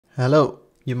Hello,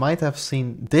 you might have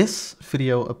seen this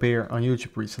video appear on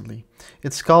YouTube recently.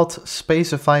 It's called Space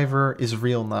Survivor is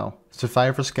real now.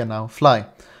 Survivors can now fly.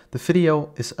 The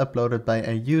video is uploaded by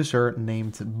a user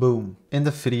named Boom. In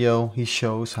the video he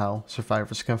shows how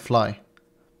survivors can fly.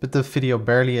 But the video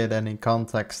barely had any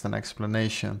context and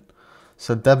explanation.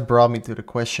 So that brought me to the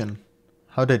question,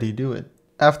 how did he do it?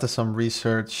 After some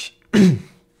research,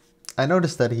 I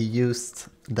noticed that he used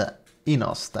the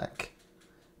Enos tech,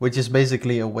 which is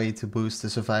basically a way to boost the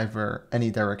survivor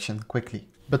any direction quickly.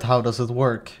 But how does it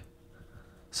work?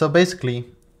 So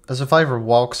basically, a survivor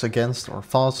walks against or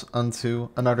falls onto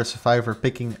another survivor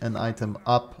picking an item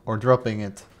up or dropping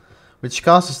it, which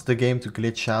causes the game to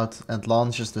glitch out and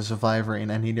launches the survivor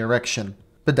in any direction.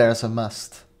 But there's a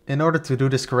must. In order to do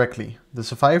this correctly, the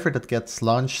survivor that gets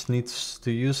launched needs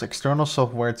to use external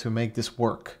software to make this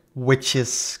work, which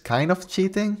is kind of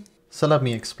cheating. So let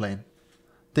me explain.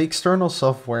 The external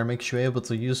software makes you able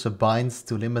to use a bind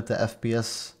to limit the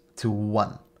FPS to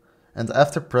 1. And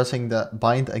after pressing the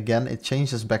bind again, it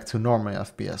changes back to normal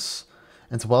FPS.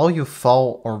 And while you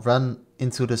fall or run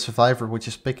into the survivor which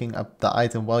is picking up the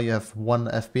item while you have 1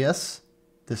 FPS,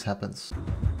 this happens.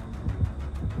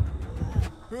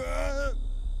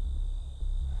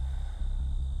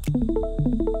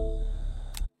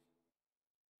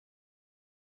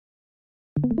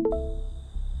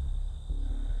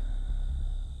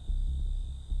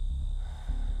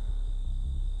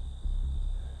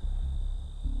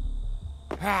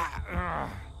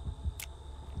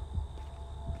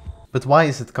 But why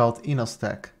is it called Enos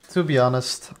tech? To be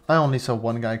honest, I only saw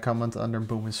one guy comment under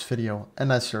Boom's video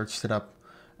and I searched it up.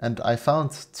 And I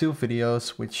found 2 videos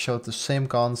which showed the same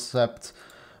concept,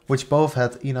 which both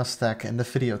had Enos tech in the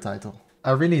video title.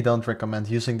 I really don't recommend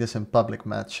using this in public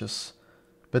matches,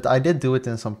 but I did do it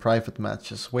in some private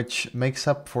matches, which makes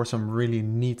up for some really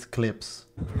neat clips.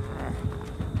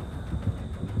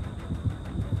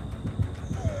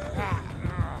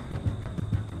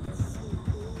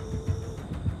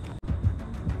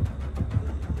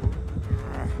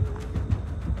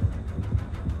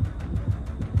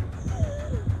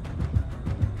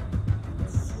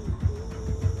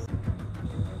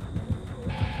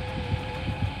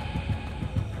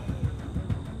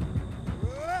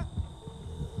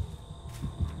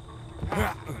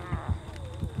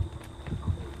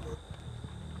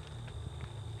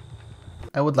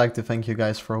 I would like to thank you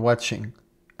guys for watching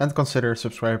and consider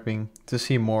subscribing to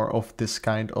see more of this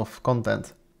kind of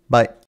content. Bye!